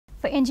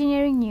For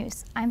Engineering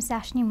News, I'm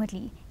Sashni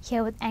Mudley,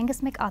 here with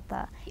Angus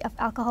MacArthur of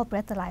Alcohol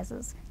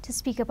Breathalyzers to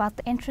speak about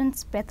the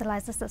entrance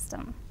breathalyzer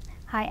system.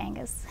 Hi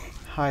Angus.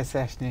 Hi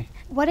Sashni.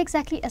 What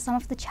exactly are some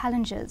of the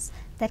challenges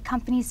that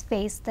companies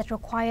face that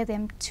require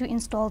them to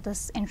install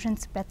this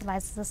entrance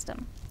breathalyzer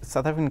system?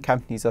 South African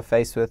companies are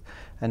faced with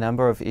a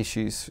number of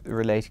issues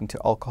relating to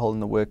alcohol in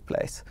the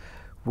workplace,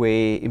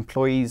 where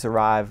employees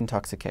arrive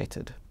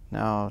intoxicated.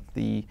 Now,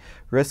 the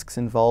risks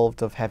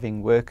involved of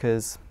having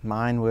workers,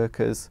 mine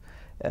workers,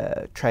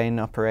 train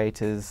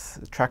operators,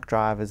 truck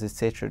drivers,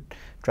 etc.,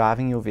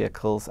 driving your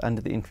vehicles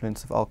under the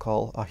influence of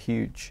alcohol are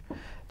huge.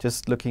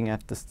 Just looking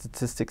at the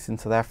statistics in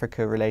South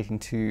Africa relating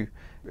to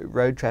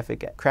road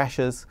traffic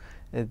crashes,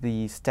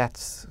 the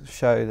stats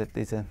show that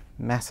there's a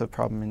massive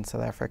problem in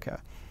South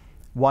Africa.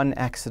 One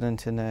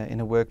accident in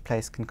a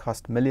workplace can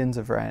cost millions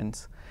of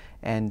rands,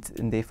 and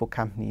therefore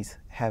companies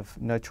have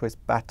no choice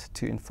but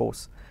to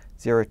enforce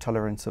zero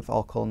tolerance of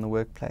alcohol in the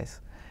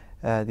workplace.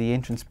 The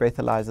entrance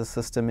breathalyzer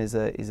system is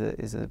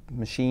a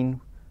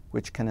machine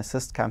which can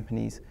assist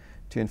companies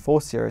to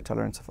enforce zero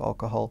tolerance of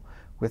alcohol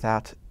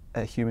without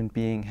a human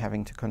being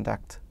having to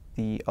conduct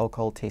the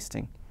alcohol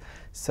testing.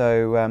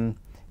 So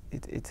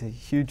it's a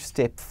huge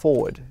step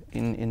forward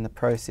in the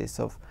process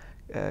of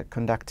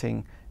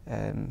conducting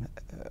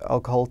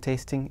alcohol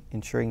testing,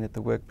 ensuring that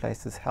the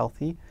workplace is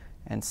healthy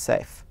and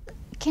safe.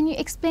 Can you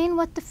explain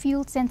what the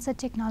fuel sensor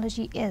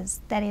technology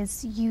is that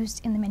is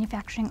used in the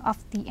manufacturing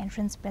of the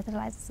entrance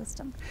breathalyzer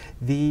system?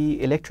 The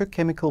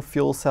electrochemical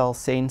fuel cell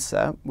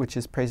sensor, which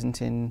is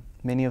present in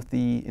many of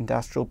the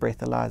industrial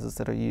breathalyzers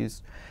that are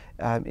used,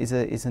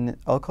 is an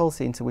alcohol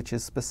sensor which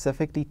is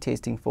specifically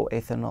testing for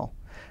ethanol.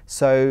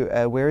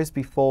 So whereas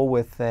before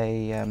with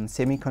a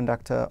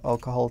semiconductor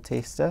alcohol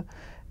tester,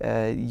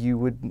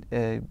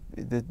 the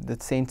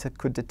sensor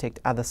could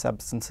detect other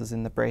substances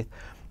in the breath,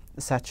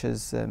 such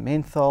as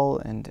menthol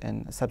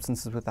and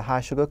substances with a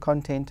high sugar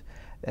content,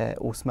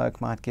 or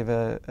smoke might give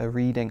a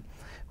reading,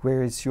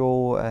 whereas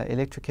your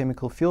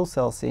electrochemical fuel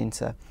cell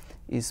sensor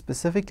is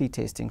specifically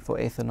testing for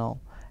ethanol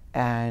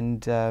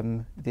and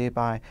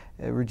thereby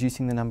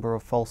reducing the number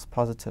of false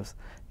positives.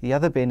 The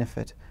other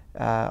benefit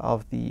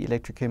of the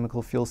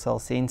electrochemical fuel cell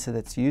sensor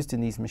that's used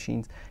in these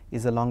machines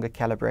is a longer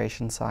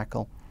calibration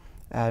cycle.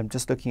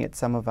 Just looking at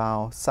some of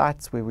our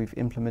sites where we've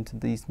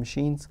implemented these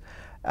machines,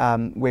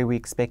 where we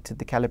expected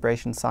the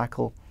calibration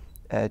cycle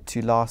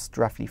to last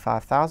roughly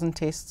 5,000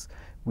 tests,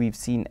 we've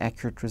seen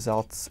accurate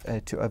results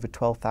to over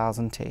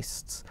 12,000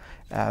 tests.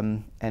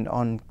 And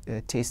on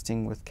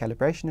testing with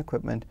calibration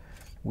equipment,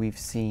 we've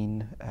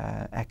seen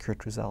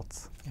accurate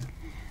results. Yeah.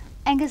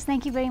 Angus,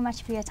 thank you very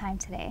much for your time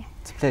today.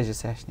 It's a pleasure,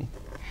 Sashni.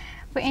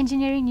 For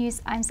Engineering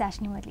News, I'm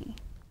Sashni Mudley.